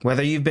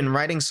Whether you've been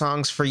writing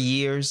songs for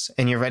years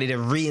and you're ready to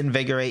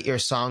reinvigorate your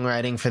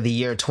songwriting for the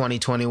year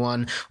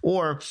 2021,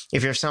 or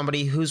if you're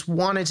somebody who's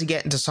wanted to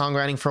get into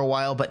songwriting for a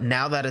while, but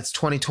now that it's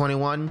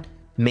 2021,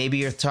 maybe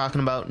you're talking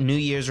about New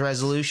Year's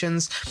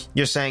resolutions,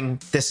 you're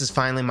saying, this is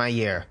finally my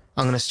year.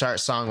 I'm going to start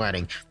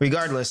songwriting.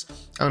 Regardless,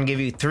 I'm going to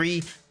give you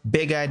 3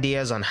 big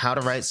ideas on how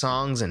to write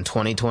songs in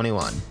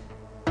 2021.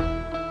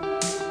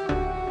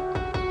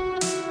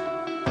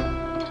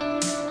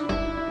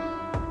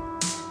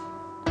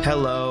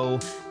 Hello,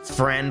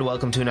 friend.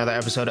 Welcome to another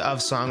episode of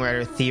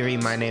Songwriter Theory.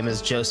 My name is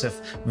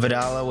Joseph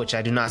Vidala, which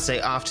I do not say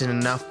often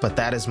enough, but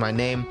that is my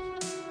name.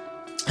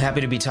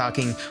 Happy to be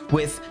talking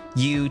with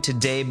you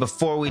today.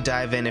 Before we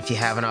dive in, if you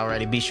haven't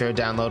already, be sure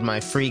to download my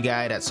free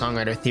guide at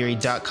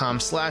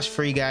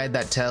songwritertheory.com/free guide.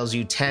 That tells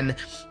you 10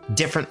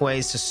 different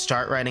ways to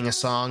start writing a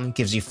song. It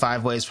gives you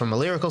 5 ways from a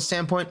lyrical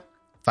standpoint,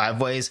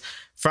 5 ways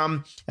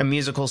from a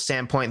musical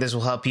standpoint. This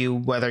will help you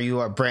whether you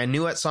are brand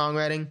new at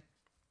songwriting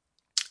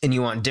and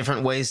you want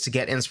different ways to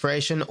get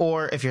inspiration,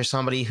 or if you're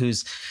somebody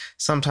who's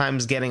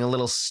sometimes getting a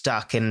little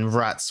stuck in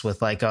ruts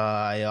with like,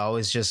 I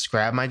always just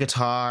grab my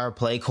guitar,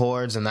 play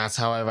chords, and that's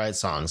how I write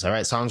songs. I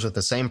write songs with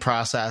the same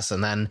process,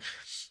 and then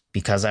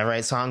because I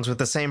write songs with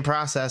the same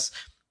process,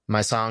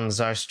 my songs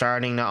are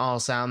starting to all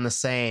sound the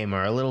same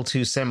or a little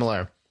too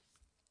similar.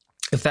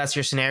 If that's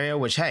your scenario,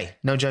 which, hey,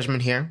 no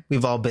judgment here.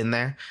 We've all been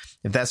there.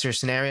 If that's your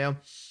scenario,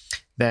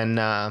 then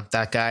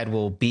that guide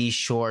will be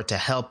sure to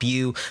help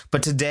you.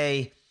 But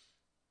today,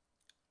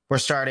 we're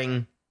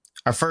starting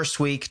our first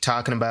week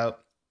talking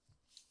about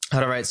how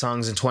to write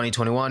songs in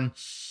 2021.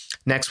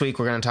 Next week,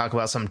 we're going to talk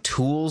about some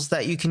tools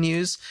that you can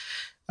use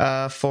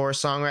for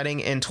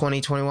songwriting in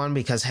 2021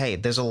 because, hey,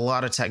 there's a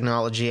lot of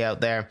technology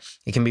out there.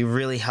 It can be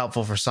really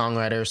helpful for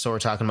songwriters, so we're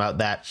talking about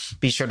that.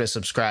 Be sure to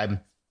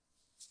subscribe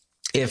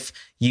if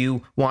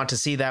you want to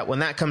see that when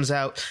that comes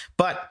out.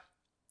 But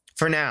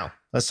for now,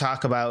 let's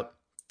talk about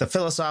the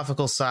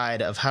philosophical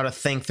side of how to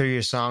think through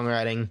your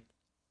songwriting,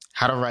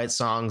 how to write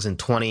songs in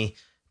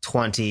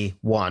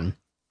 2021.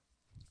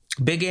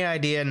 Big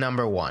idea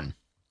number 1.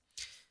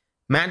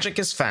 Magic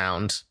is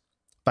found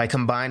by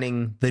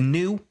combining the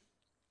new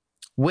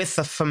with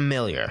the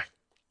familiar.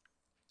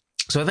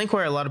 So I think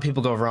where a lot of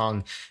people go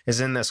wrong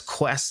is in this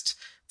quest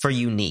for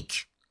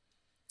unique.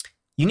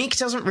 Unique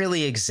doesn't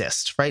really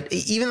exist, right?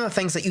 Even the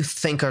things that you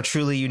think are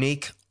truly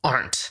unique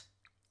aren't.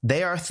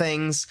 They are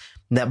things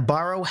that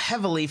borrow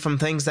heavily from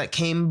things that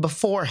came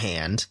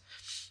beforehand,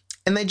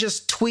 and they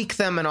just tweak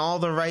them in all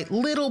the right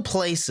little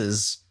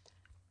places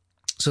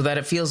so that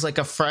it feels like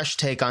a fresh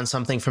take on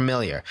something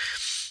familiar,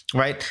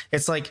 right?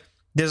 It's like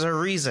there's a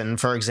reason,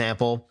 for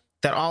example,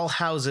 that all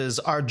houses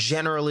are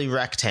generally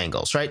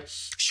rectangles, right?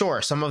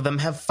 Sure, some of them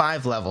have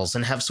 5 levels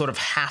and have sort of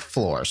half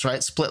floors,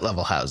 right? Split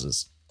level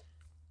houses.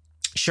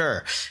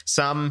 Sure,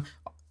 some,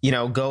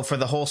 go for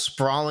the whole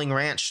sprawling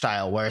ranch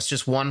style where it's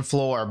just 1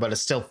 floor, but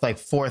it's still like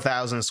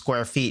 4,000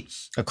 square feet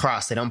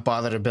across. They don't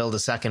bother to build a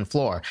second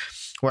floor.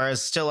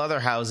 Whereas still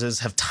other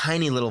houses have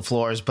tiny little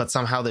floors, but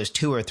somehow there's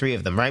 2 or 3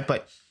 of them, right?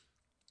 But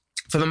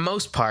for the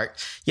most part,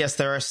 yes,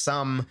 there are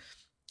some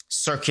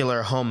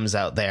circular homes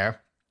out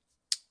there.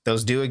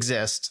 Those do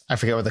exist. I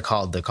forget what they're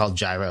called. They're called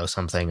gyro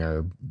something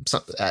or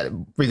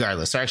something.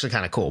 Regardless, they're actually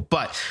kind of cool.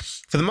 But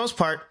for the most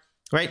part,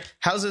 right,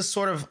 houses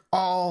sort of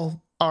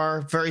all are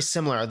very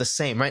similar, are the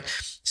same, right?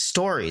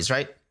 Stories,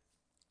 right?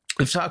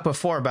 We've talked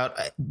before about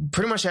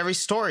pretty much every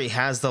story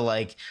has the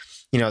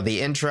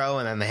the intro,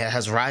 and then it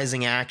has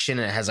rising action,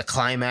 and it has a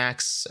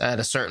climax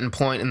at a certain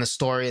point in the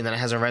story, and then it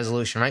has a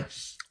resolution, right?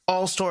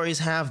 All stories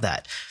have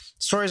that.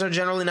 Stories are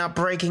generally not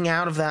breaking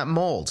out of that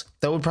mold.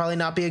 That would probably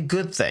not be a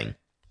good thing.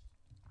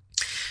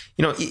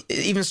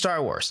 Even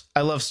Star Wars.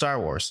 I love Star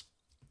Wars.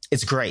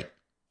 It's great.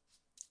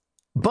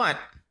 But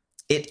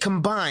it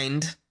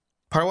combined,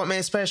 part of what made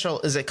it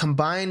special is it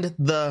combined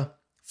the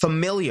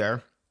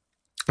familiar,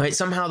 right?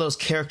 Somehow those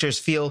characters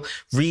feel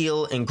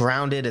real and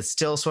grounded. It's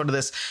still sort of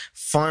this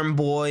farm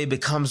boy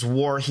becomes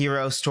war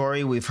hero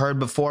story we've heard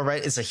before,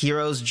 right? It's a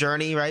hero's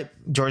journey, right?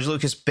 George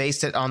Lucas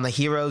based it on the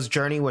hero's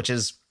journey, which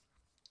is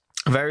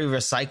a very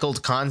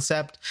recycled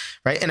concept,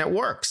 right? And it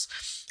works,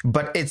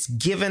 but it's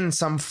given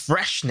some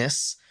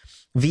freshness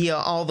via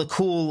all the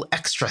cool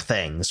extra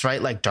things,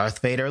 right? Like Darth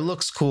Vader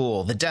looks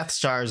cool. The Death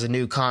Star is a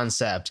new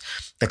concept.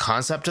 The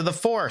concept of the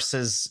Force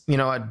is,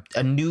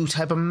 a new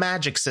type of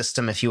magic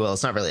system, if you will.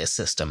 It's not really a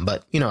system,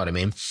 but you know what I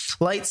mean.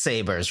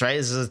 Lightsabers, right?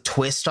 This is a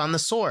twist on the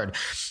sword.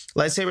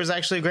 Lightsaber is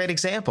actually a great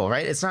example,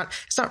 right? It's not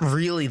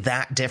really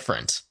that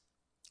different.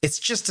 It's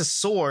just a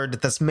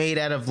sword that's made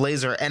out of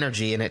laser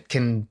energy, and it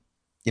can,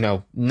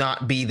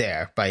 not be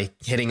there by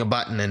hitting a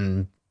button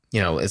and,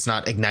 it's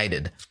not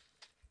ignited.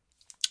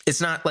 It's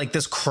not like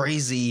this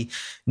crazy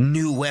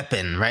new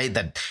weapon, right,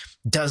 that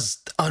does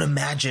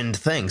unimagined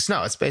things.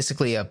 No, it's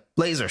basically a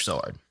laser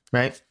sword,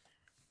 right?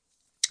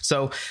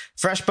 So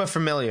fresh but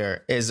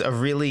familiar is a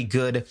really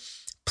good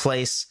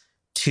place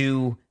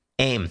to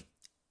aim.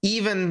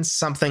 even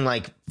something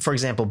like, for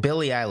example,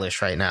 Billie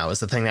Eilish right now is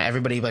the thing that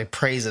everybody like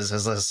praises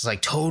as this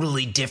like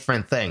totally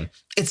different thing.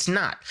 It's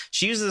not.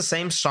 She uses the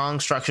same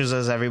song structures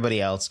as everybody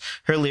else.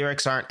 Her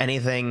lyrics aren't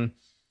anything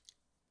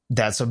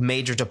that's a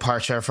major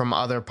departure from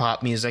other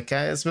pop music.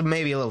 It's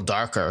maybe a little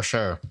darker,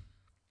 sure.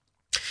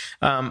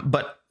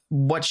 But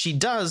what she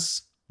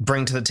does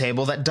bring to the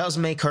table that does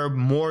make her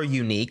more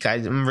unique.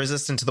 I'm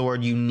resistant to the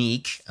word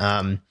unique,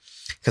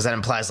 because that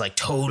implies like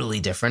totally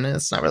different. And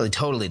it's not really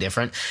totally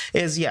different.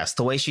 Is yes,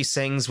 the way she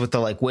sings with the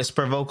like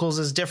whisper vocals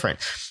is different.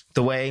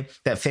 The way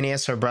that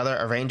Finneas, her brother,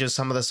 arranges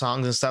some of the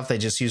songs and stuff, they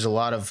just use a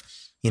lot of,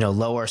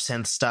 lower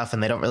synth stuff,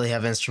 and they don't really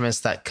have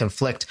instruments that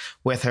conflict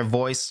with her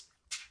voice.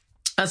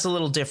 That's a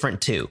little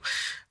different too.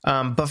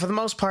 But for the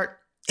most part,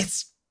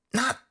 it's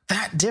not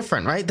that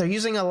different, right? They're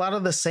using a lot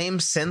of the same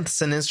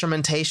synths and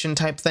instrumentation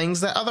type things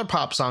that other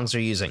pop songs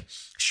are using.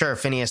 Sure,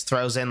 Finneas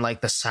throws in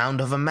like the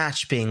sound of a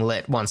match being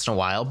lit once in a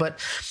while, but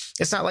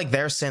it's not like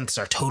their synths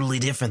are totally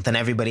different than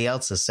everybody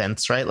else's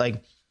synths, right?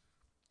 Like,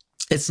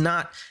 it's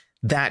not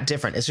that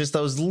different. It's just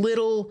those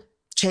little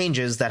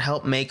changes that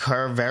help make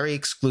her very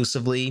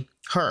exclusively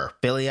her,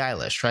 Billie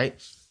Eilish, right?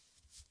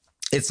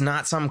 It's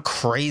not some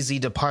crazy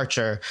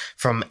departure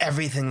from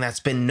everything that's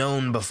been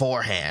known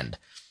beforehand.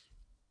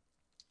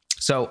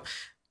 So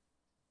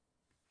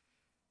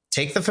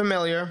take the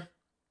familiar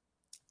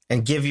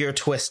and give your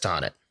twist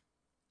on it.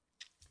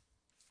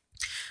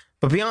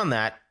 But beyond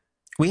that,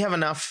 we have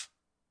enough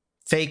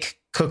fake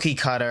cookie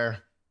cutter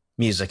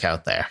music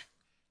out there,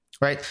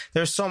 right?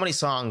 There's so many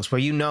songs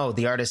where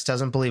the artist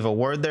doesn't believe a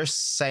word they're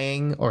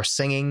saying or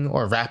singing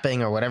or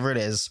rapping or whatever it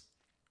is.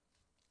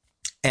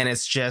 And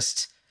it's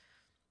just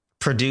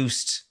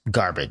produced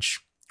garbage,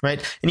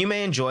 right? And you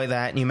may enjoy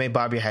that and you may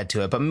bob your head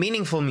to it, but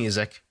meaningful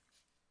music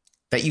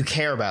that you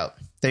care about,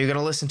 that you're going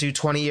to listen to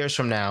 20 years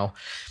from now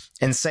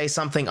and say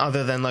something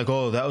other than like,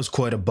 oh, that was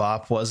quite a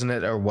bop, wasn't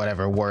it? Or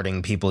whatever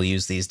wording people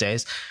use these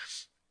days.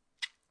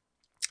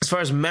 As far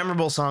as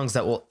memorable songs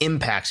that will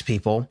impact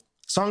people,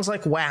 songs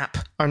like WAP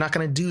are not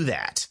going to do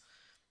that,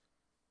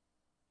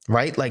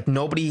 right? Like,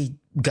 nobody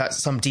got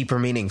some deeper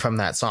meaning from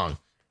that song.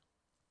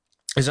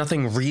 There's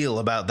nothing real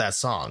about that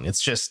song.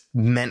 It's just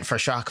meant for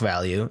shock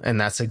value, and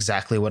that's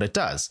exactly what it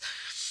does.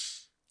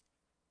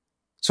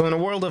 So in a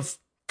world of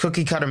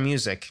cookie cutter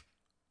music,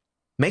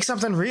 make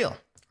something real,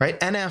 right?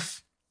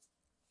 NF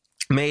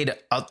made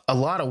a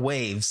lot of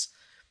waves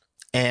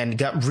and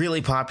got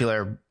really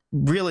popular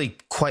really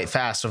quite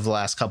fast over the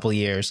last couple of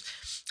years,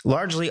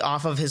 largely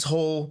off of his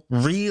whole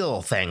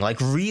real thing.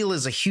 Like, real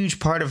is a huge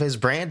part of his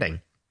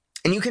branding.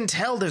 And you can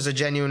tell there's a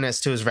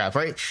genuineness to his rap,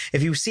 right?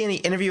 If you see any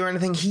interview or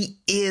anything, he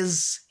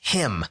is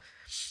him,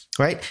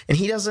 right? And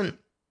he doesn't,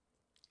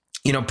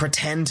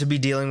 pretend to be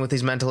dealing with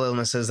these mental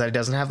illnesses that he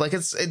doesn't have. Like,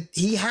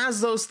 he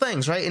has those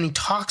things, right? And he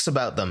talks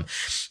about them,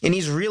 and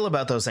he's real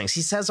about those things.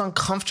 He says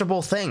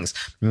uncomfortable things,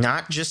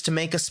 not just to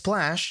make a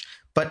splash,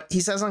 but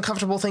he says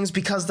uncomfortable things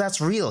because that's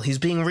real. He's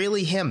being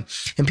really him.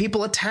 And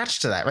people attach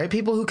to that, right?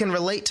 People who can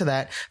relate to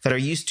that are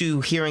used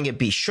to hearing it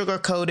be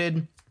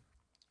sugar-coated,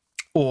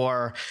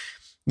 or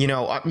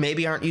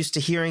maybe aren't used to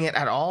hearing it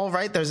at all,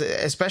 right? There's,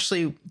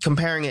 especially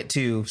comparing it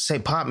to, say,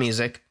 pop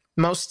music.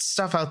 Most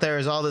stuff out there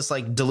is all this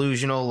like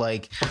delusional,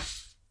 like,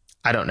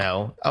 I don't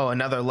know, oh,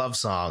 another love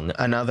song,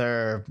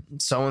 another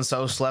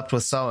so-and-so slept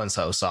with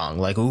so-and-so song.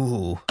 Like,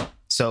 ooh,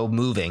 so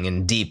moving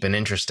and deep and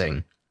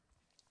interesting.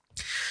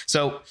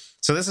 So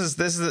this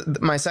is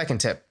my second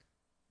tip.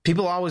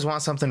 People always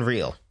want something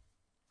real.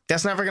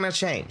 That's never going to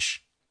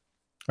change,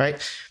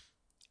 right?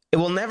 It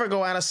will never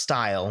go out of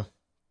style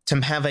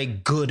to have a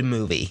good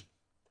movie.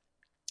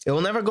 It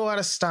will never go out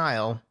of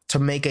style to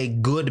make a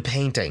good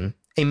painting,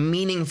 a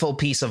meaningful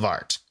piece of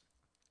art.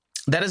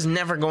 That is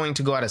never going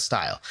to go out of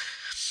style.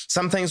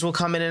 Some things will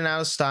come in and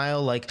out of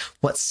style, like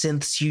what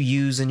synths you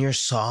use in your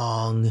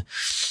song,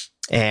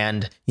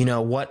 and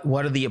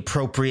what are the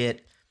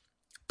appropriate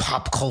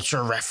pop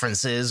culture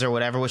references or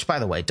whatever. Which, by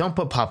the way, don't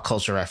put pop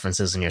culture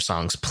references in your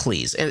songs,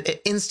 please.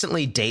 It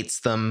instantly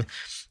dates them.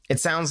 It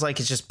sounds like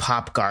it's just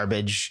pop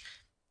garbage.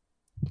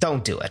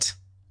 Don't do it.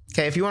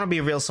 Okay, if you want to be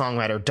a real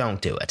songwriter,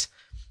 don't do it.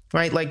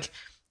 Right? Like,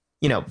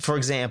 for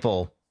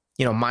example,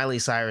 Miley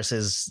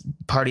Cyrus's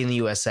Party in the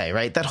USA,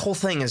 right? That whole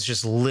thing is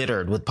just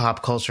littered with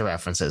pop culture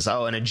references.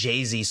 Oh, and a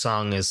Jay-Z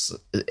song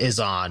is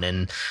on,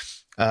 and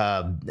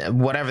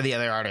whatever the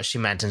other artist she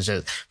mentions,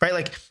 right?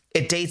 Like,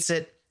 it dates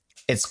it.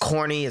 It's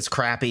corny. It's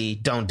crappy.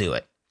 Don't do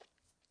it.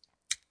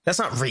 That's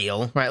not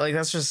real, right? Like,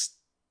 you're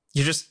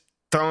just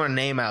throwing a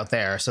name out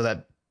there so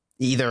that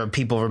either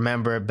people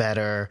remember it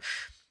better,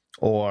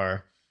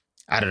 or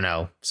I don't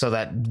know, so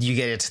that you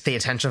get the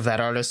attention of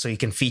that artist so you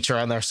can feature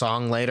on their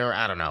song later.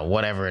 I don't know,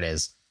 whatever it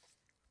is.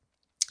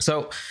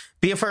 So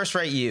be a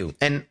first-rate you.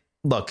 And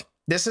look,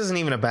 this isn't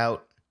even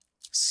about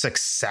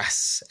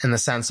success in the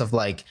sense of,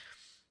 like,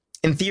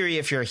 in theory,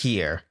 if you're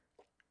here,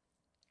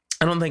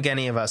 I don't think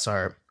any of us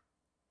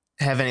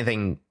have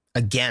anything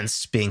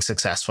against being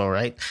successful,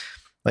 right?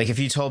 Like, if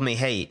you told me,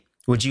 hey,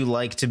 would you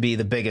like to be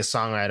the biggest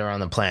songwriter on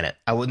the planet?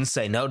 I wouldn't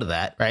say no to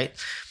that, right?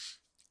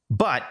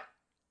 But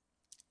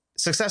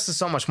success is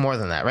so much more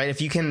than that, right?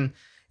 If you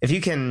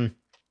can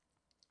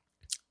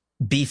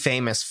be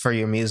famous for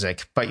your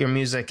music, but your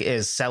music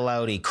is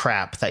sellouty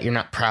crap that you're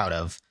not proud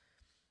of,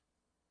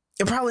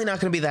 you're probably not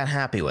going to be that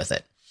happy with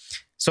it.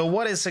 So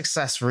what is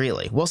success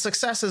really? Well,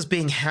 success is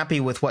being happy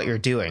with what you're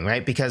doing,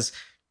 right? Because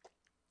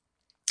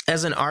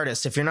as an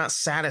artist, if you're not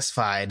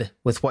satisfied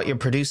with what you're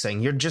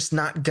producing, you're just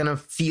not going to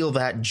feel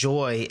that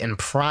joy and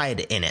pride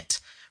in it,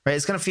 right?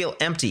 It's going to feel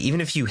empty.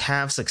 Even if you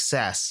have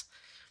success,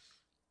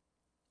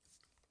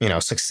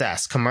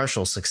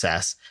 commercial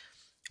success,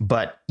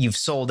 but you've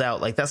sold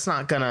out, like that's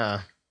not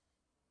gonna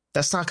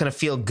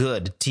feel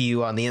good to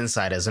you on the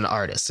inside as an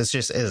artist. It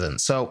just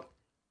isn't. So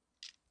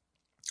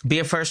be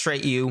a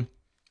first-rate you.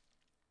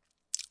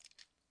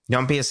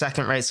 Don't be a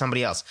second-rate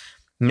somebody else.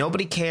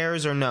 Nobody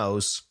cares or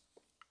knows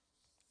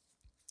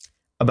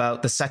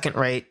about the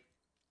second-rate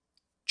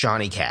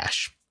Johnny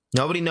Cash.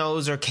 Nobody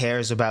knows or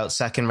cares about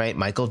second-rate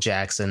Michael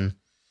Jackson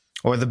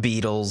or the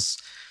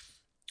Beatles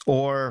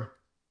or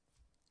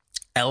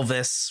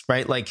Elvis,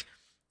 right? Like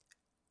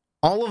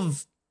all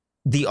of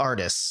the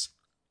artists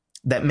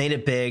that made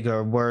it big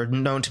or were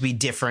known to be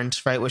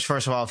different, right? Which,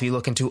 first of all, if you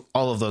look into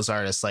all of those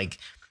artists, like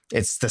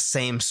it's the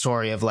same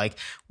story of like,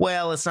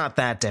 well, it's not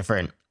that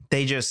different.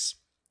 They just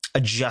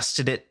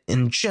adjusted it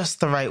in just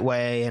the right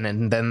way.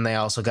 And then they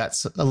also got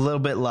a little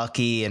bit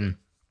lucky and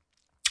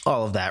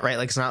all of that, right?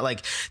 Like, it's not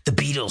like the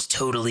Beatles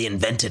totally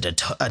invented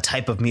a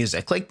type of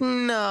music. Like,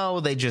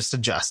 no, they just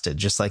adjusted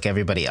just like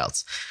everybody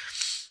else.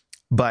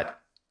 But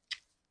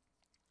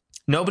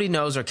nobody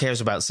knows or cares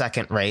about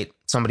second-rate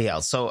somebody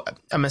else. So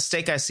a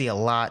mistake I see a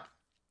lot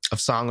of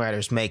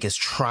songwriters make is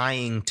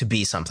trying to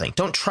be something.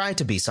 Don't try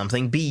to be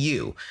something, be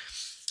you,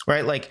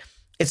 right? Like,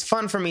 it's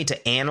fun for me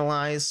to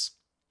analyze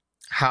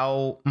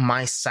how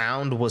my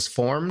sound was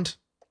formed,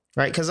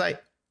 right? Because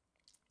at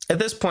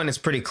this point, it's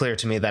pretty clear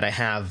to me that I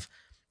have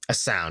a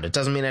sound. It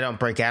doesn't mean I don't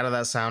break out of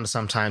that sound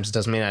sometimes. It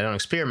doesn't mean I don't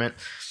experiment,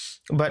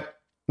 but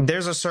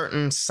there's a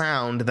certain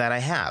sound that I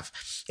have.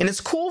 And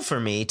it's cool for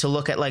me to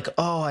look at like,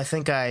 oh, I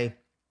think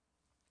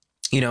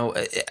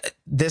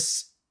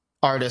this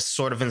artist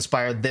sort of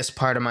inspired this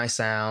part of my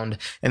sound,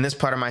 and this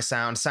part of my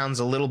sound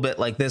sounds a little bit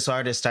like this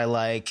artist I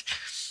like.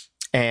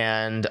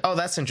 And, oh,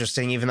 that's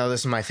interesting. Even though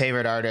this is my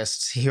favorite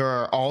artist, here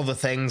are all the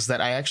things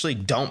that I actually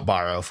don't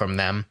borrow from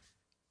them.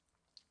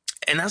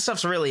 And that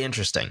stuff's really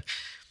interesting.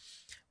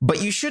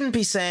 But you shouldn't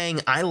be saying,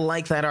 I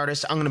like that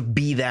artist, I'm going to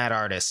be that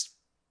artist,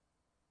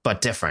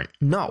 but different.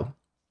 No.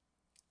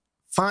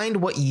 Find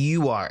what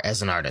you are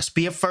as an artist.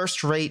 Be a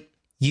first-rate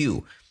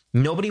you.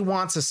 Nobody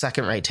wants a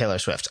second-rate Taylor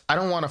Swift. I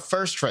don't want a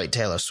first-rate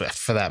Taylor Swift,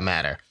 for that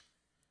matter.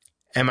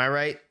 Am I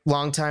right?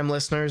 Long-time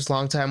listeners,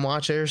 long-time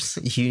watchers,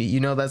 you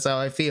know that's how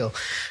I feel.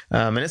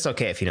 And it's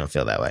okay if you don't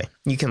feel that way.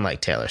 You can like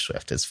Taylor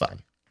Swift. It's fine.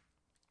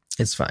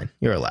 It's fine.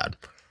 You're allowed.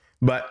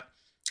 But,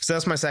 so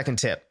that's my second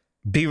tip.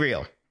 Be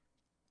real.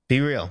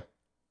 Be real.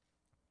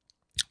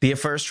 Be a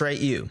first-rate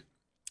you.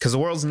 Because the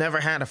world's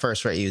never had a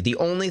first-rate you. The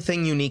only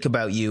thing unique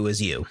about you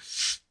is you.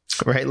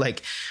 Right?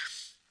 Like,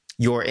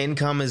 your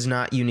income is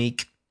not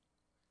unique.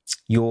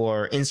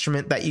 Your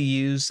instrument that you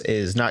use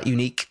is not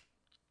unique.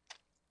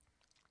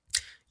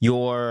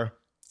 Your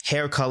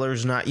hair color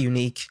is not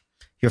unique.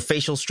 Your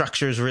facial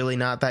structure is really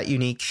not that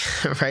unique,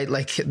 right?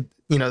 Like,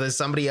 there's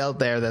somebody out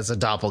there that's a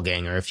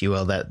doppelganger, if you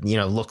will, that,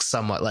 looks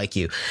somewhat like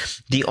you.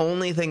 The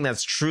only thing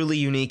that's truly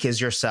unique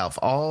is yourself.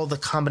 All the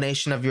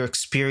combination of your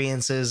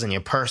experiences and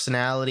your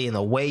personality and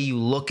the way you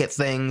look at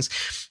things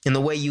and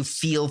the way you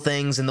feel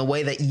things and the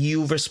way that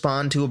you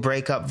respond to a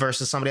breakup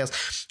versus somebody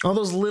else. All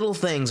those little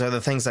things are the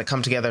things that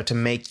come together to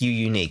make you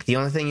unique. The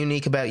only thing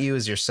unique about you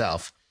is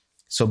yourself.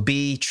 So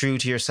be true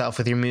to yourself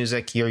with your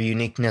music. Your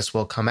uniqueness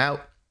will come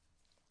out.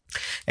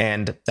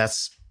 And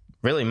that's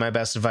really my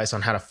best advice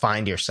on how to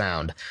find your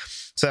sound.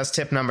 So that's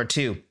tip number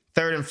 2.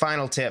 Third and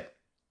final tip.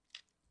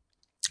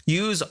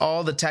 Use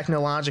all the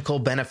technological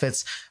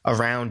benefits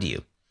around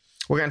you.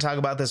 We're going to talk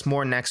about this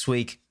more next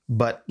week,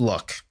 but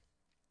look.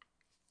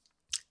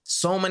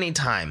 So many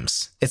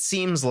times, it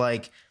seems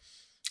like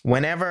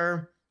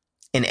whenever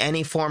in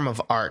any form of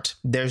art,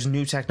 there's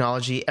new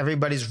technology,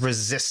 everybody's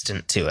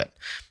resistant to it.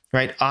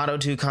 Right?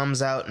 Auto-Tune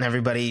comes out and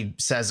everybody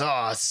says,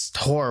 oh, it's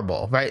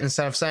horrible, right?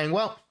 Instead of saying,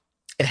 well,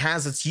 it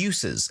has its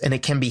uses and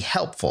it can be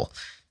helpful.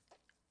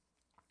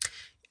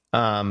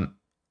 And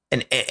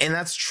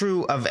that's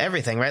true of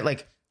everything, right?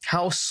 Like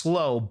how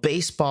slow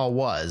baseball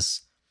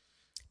was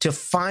to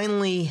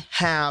finally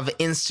have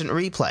instant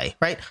replay,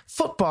 right?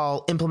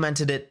 Football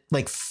implemented it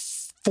like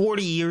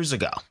 40 years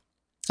ago.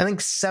 I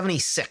think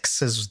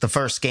 76 is the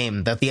first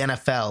game that the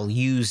NFL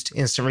used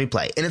instant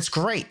replay. And it's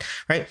great,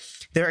 right?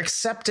 They're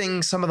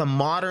accepting some of the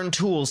modern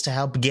tools to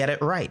help get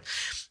it right.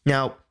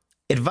 Now,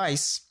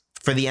 advice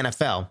for the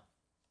NFL.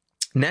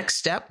 Next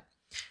step,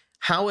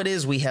 how it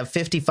is we have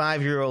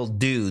 55-year-old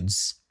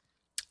dudes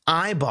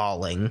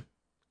eyeballing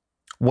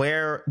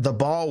where the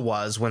ball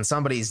was when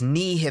somebody's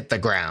knee hit the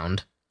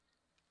ground.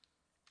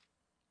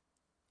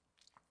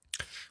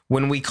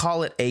 When we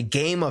call it a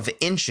game of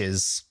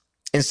inches,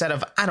 instead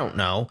of,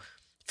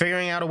 50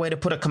 figuring out a way to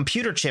put a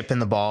computer chip in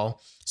the ball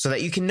so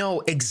that you can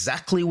know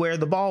exactly where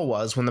the ball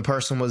was when the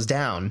person was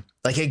down,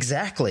 like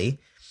exactly,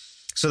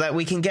 so that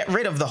we can get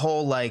rid of the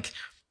whole, like,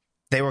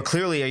 they were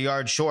clearly a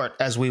yard short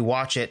as we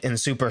watch it in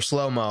super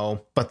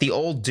slow-mo, but the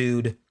old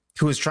dude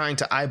who was trying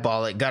to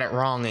eyeball it got it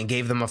wrong and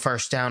gave them a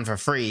first down for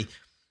free.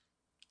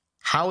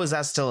 How is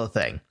that still a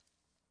thing?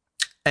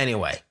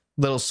 Anyway,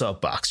 little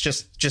soapbox,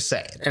 just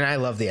say it. And I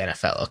love the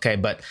NFL, okay?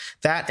 But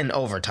that and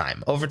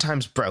overtime.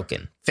 Overtime's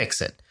broken.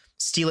 Fix it.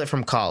 Steal it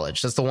from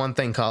college. That's the one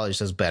thing college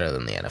does better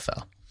than the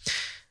NFL.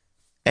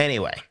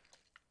 Anyway,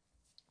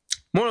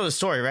 moral of the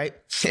story, right,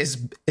 is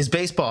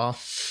baseball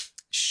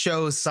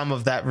shows some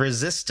of that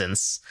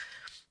resistance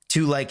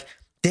to, like,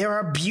 there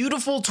are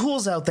beautiful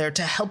tools out there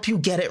to help you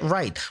get it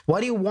right. Why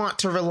do you want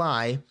to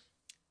rely,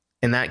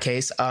 in that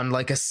case, on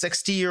like a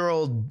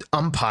 60-year-old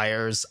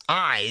umpire's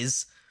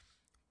eyes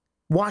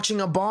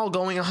watching a ball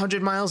going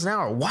 100 miles an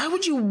hour? Why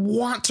would you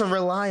want to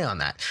rely on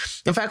that?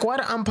 In fact, why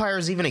do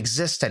umpires even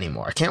exist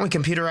anymore? Can't we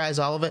computerize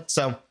all of it?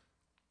 So,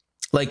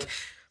 like,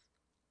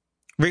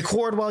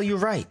 record while you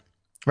write,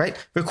 right?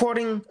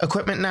 Recording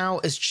equipment now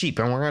is cheap,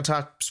 and we're going to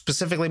talk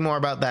specifically more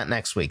about that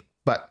next week.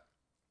 But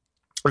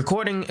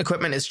recording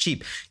equipment is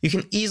cheap. You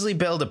can easily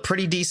build a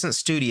pretty decent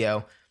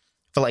studio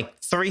for like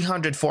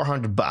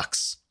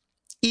 $300-$400.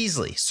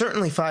 Easily,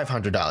 certainly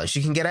 $500.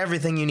 You can get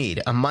everything you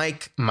need: a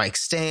mic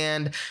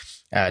stand,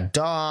 a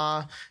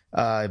DAW,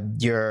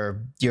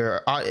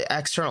 your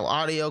external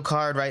audio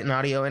card, right, an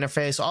audio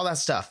interface, all that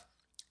stuff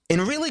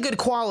in really good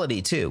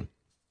quality too.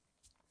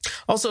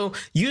 Also,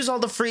 use all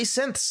the free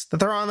synths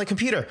that are on the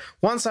computer.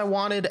 Once I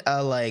wanted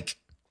a like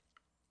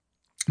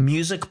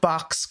music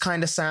box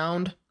kind of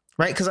sound,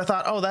 right? Because I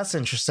thought, oh, that's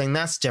interesting.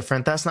 That's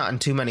different. That's not in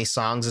too many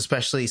songs,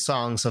 especially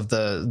songs of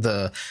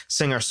the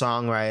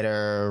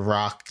singer-songwriter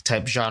rock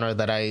type genre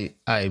that I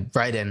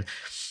write in.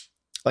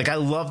 Like, I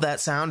love that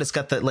sound. It's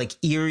got that like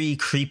eerie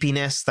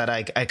creepiness that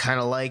I kind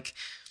of like.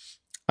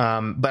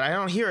 But I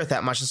don't hear it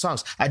that much in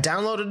songs. I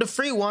downloaded a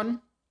free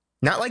one,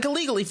 not like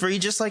illegally free,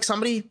 just like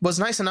somebody was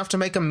nice enough to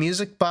make a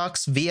music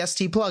box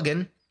VST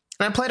plugin.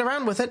 And I played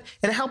around with it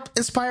and it helped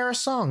inspire a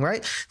song,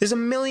 right? There's a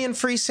million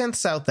free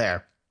synths out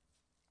there.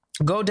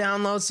 Go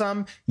download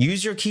some,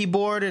 use your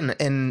keyboard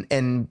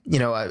and you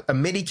know, a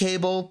MIDI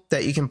cable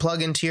that you can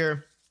plug into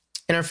your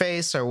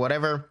interface or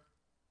whatever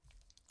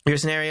your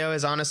scenario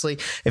is. Honestly,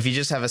 if you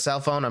just have a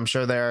cell phone, I'm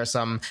sure there are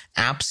some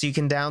apps you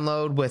can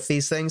download with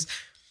these things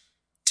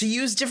to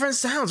use different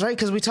sounds, right?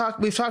 Because we've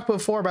talked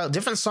before about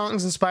different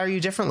songs inspire you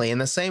differently, in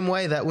the same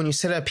way that when you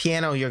sit at a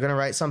piano, you're going to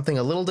write something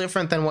a little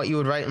different than what you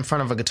would write in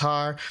front of a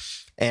guitar.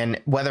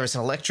 And whether it's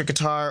an electric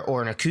guitar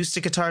or an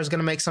acoustic guitar is going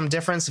to make some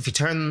difference. If you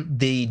turn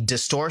the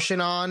distortion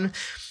on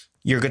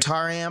your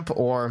guitar amp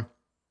or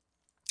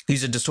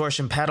use a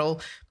distortion pedal,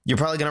 you're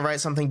probably going to write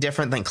something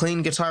different than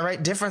clean guitar,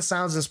 right? Different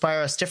sounds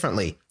inspire us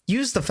differently.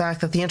 Use the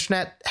fact that the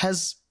internet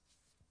has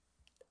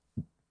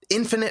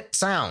infinite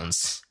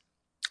sounds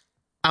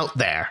out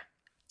there,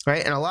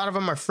 right? And a lot of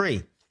them are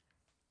free.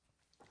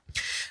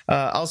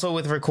 Also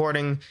with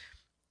recording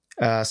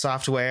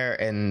software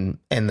and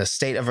the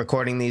state of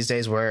recording these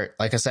days, where,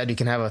 like I said, you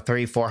can have a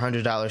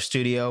 $300-$400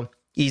 studio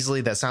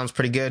easily that sounds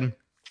pretty good.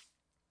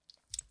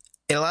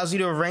 It allows you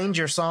to arrange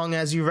your song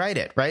as you write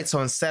it, right?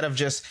 So instead of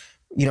just,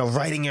 you know,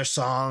 writing your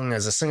song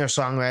as a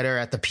singer-songwriter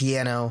at the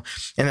piano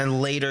and then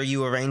later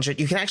you arrange it,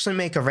 you can actually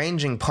make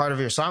arranging part of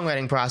your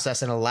songwriting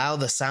process and allow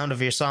the sound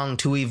of your song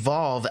to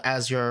evolve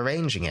as you're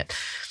arranging it,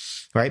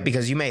 right?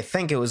 Because you may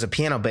think it was a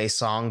piano-based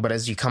song, but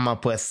as you come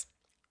up with,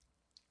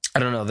 I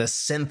don't know, this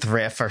synth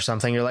riff or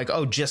something, you're like,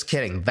 oh, just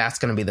kidding, that's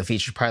going to be the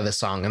featured part of the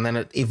song. And then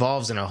it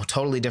evolves in a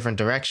totally different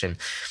direction.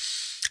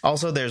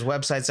 Also, there's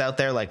websites out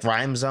there like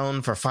Rhyme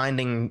Zone for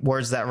finding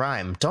words that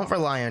rhyme. Don't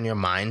rely on your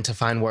mind to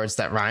find words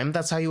that rhyme.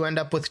 That's how you end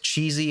up with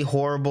cheesy,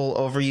 horrible,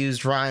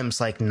 overused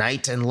rhymes like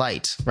night and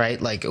light,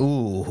 right? Like,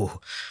 ooh,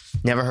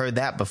 never heard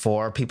that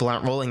before. People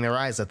aren't rolling their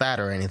eyes at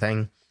that or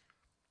anything.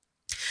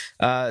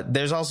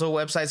 There's also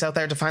websites out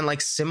there to find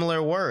like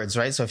similar words,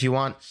 right? So if you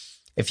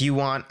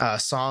want a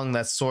song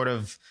that's sort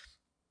of,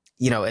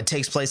 you know, it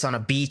takes place on a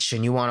beach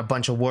and you want a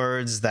bunch of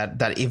words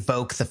that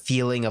evoke the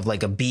feeling of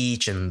like a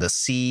beach and the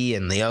sea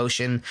and the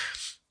ocean,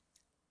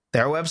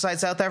 there are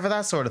websites out there for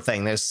that sort of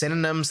thing. There's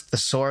synonyms,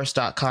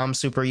 thesaurus.com,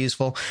 super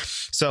useful.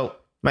 So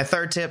my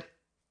third tip,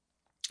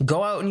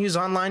 go out and use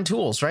online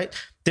tools, right?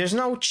 There's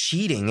no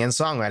cheating in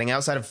songwriting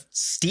outside of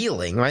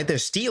stealing, right?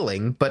 There's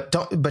stealing, but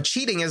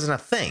cheating isn't a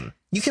thing.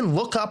 You can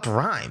look up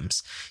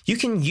rhymes. You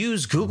can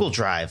use Google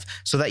Drive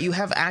so that you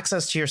have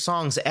access to your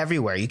songs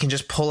everywhere. You can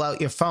just pull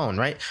out your phone,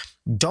 right?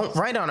 Don't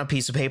write on a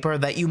piece of paper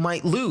that you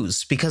might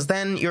lose, because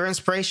then your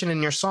inspiration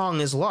in your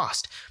song is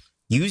lost.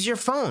 Use your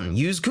phone.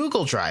 Use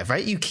Google Drive,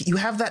 right? You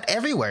have that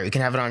everywhere. You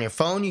can have it on your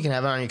phone. You can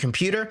have it on your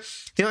computer.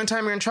 The only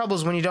time you're in trouble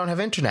is when you don't have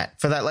internet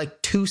for that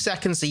like 2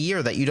 seconds a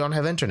year that you don't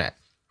have internet.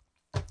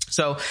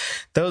 So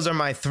those are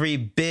my 3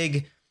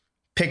 big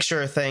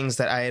picture things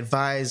that I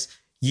advise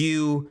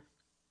you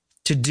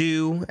to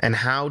do and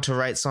how to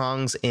write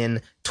songs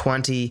in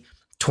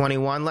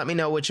 2021. Let me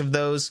know which of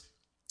those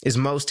is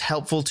most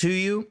helpful to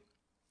you.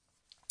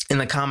 in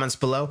the comments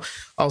below.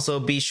 Also,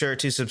 be sure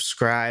to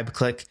subscribe,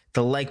 click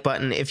the like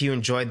button if you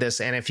enjoyed this,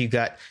 and if you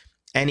got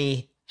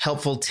any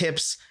helpful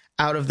tips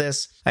out of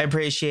this. I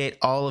appreciate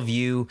all of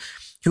you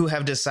who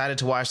have decided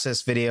to watch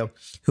this video,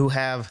 who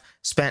have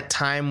spent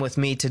time with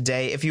me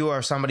today. If you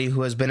are somebody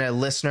who has been a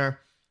listener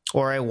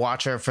or a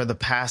watcher for the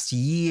past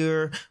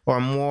year or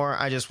more,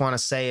 I just want to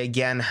say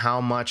again how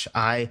much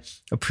I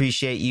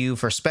appreciate you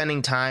for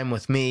spending time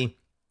with me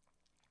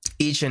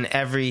each and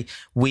every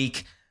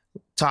week,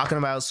 talking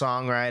about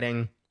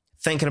songwriting,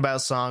 thinking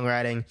about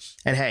songwriting.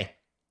 And hey,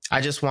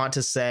 I just want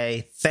to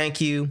say thank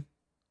you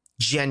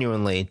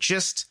genuinely.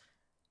 Just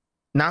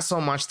not so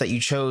much that you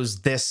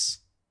chose this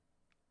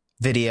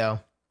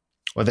video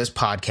or this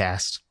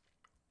podcast,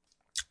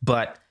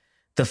 but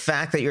the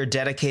fact that you're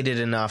dedicated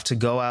enough to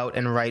go out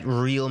and write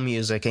real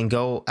music and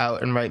go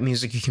out and write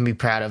music you can be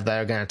proud of, that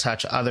are going to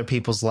touch other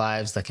people's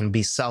lives, that can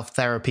be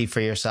self-therapy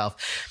for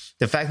yourself.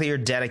 The fact that you're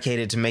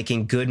dedicated to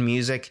making good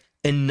music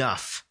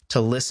enough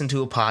to listen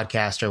to a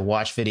podcast or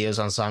watch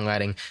videos on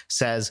songwriting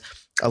says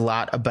a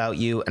lot about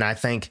you. And I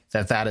think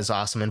that that is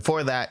awesome. And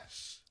for that,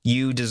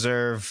 you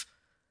deserve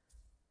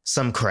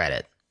some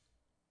credit.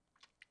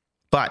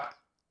 But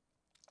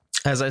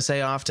as I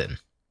say often,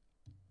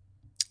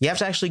 you have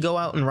to actually go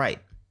out and write.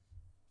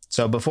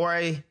 So before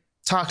I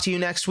talk to you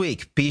next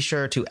week, be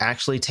sure to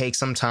actually take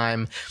some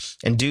time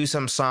and do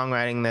some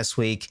songwriting this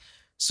week.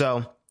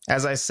 So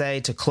as I say,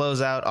 to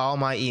close out all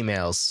my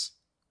emails,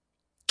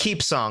 keep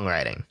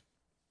songwriting.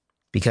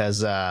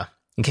 Because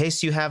in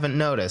case you haven't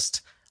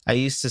noticed, I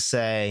used to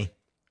say,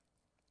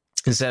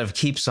 instead of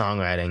keep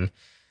songwriting,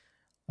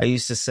 I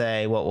used to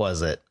say, what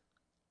was it?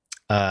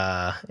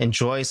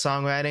 Enjoy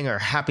songwriting or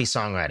happy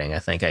songwriting. I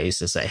think I used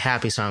to say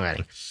happy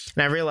songwriting.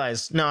 And I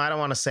realized, no, I don't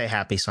want to say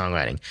happy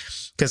songwriting,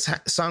 because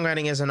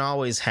songwriting isn't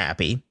always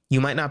happy.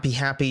 You might not be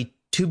happy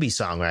to be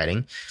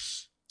songwriting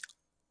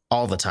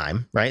all the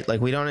time, right?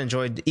 Like, we don't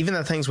enjoy, even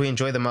the things we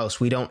enjoy the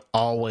most, we don't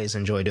always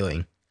enjoy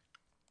doing.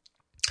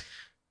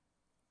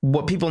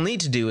 What people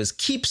need to do is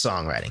keep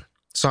songwriting.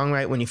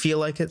 Songwrite when you feel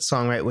like it.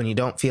 Songwrite when you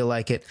don't feel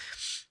like it.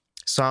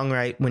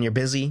 Songwrite when you're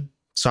busy.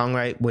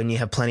 Songwrite when you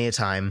have plenty of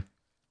time.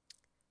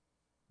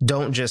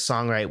 Don't just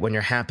songwrite when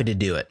you're happy to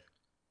do it.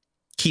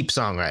 Keep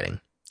songwriting.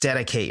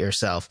 Dedicate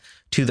yourself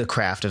to the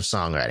craft of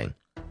songwriting.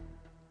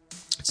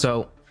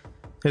 So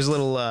there's a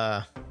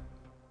little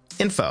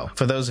info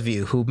for those of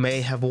you who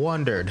may have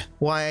wondered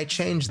why I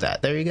changed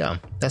that. There you go.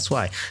 That's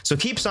why. So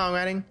keep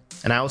songwriting,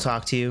 and I will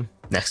talk to you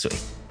next week.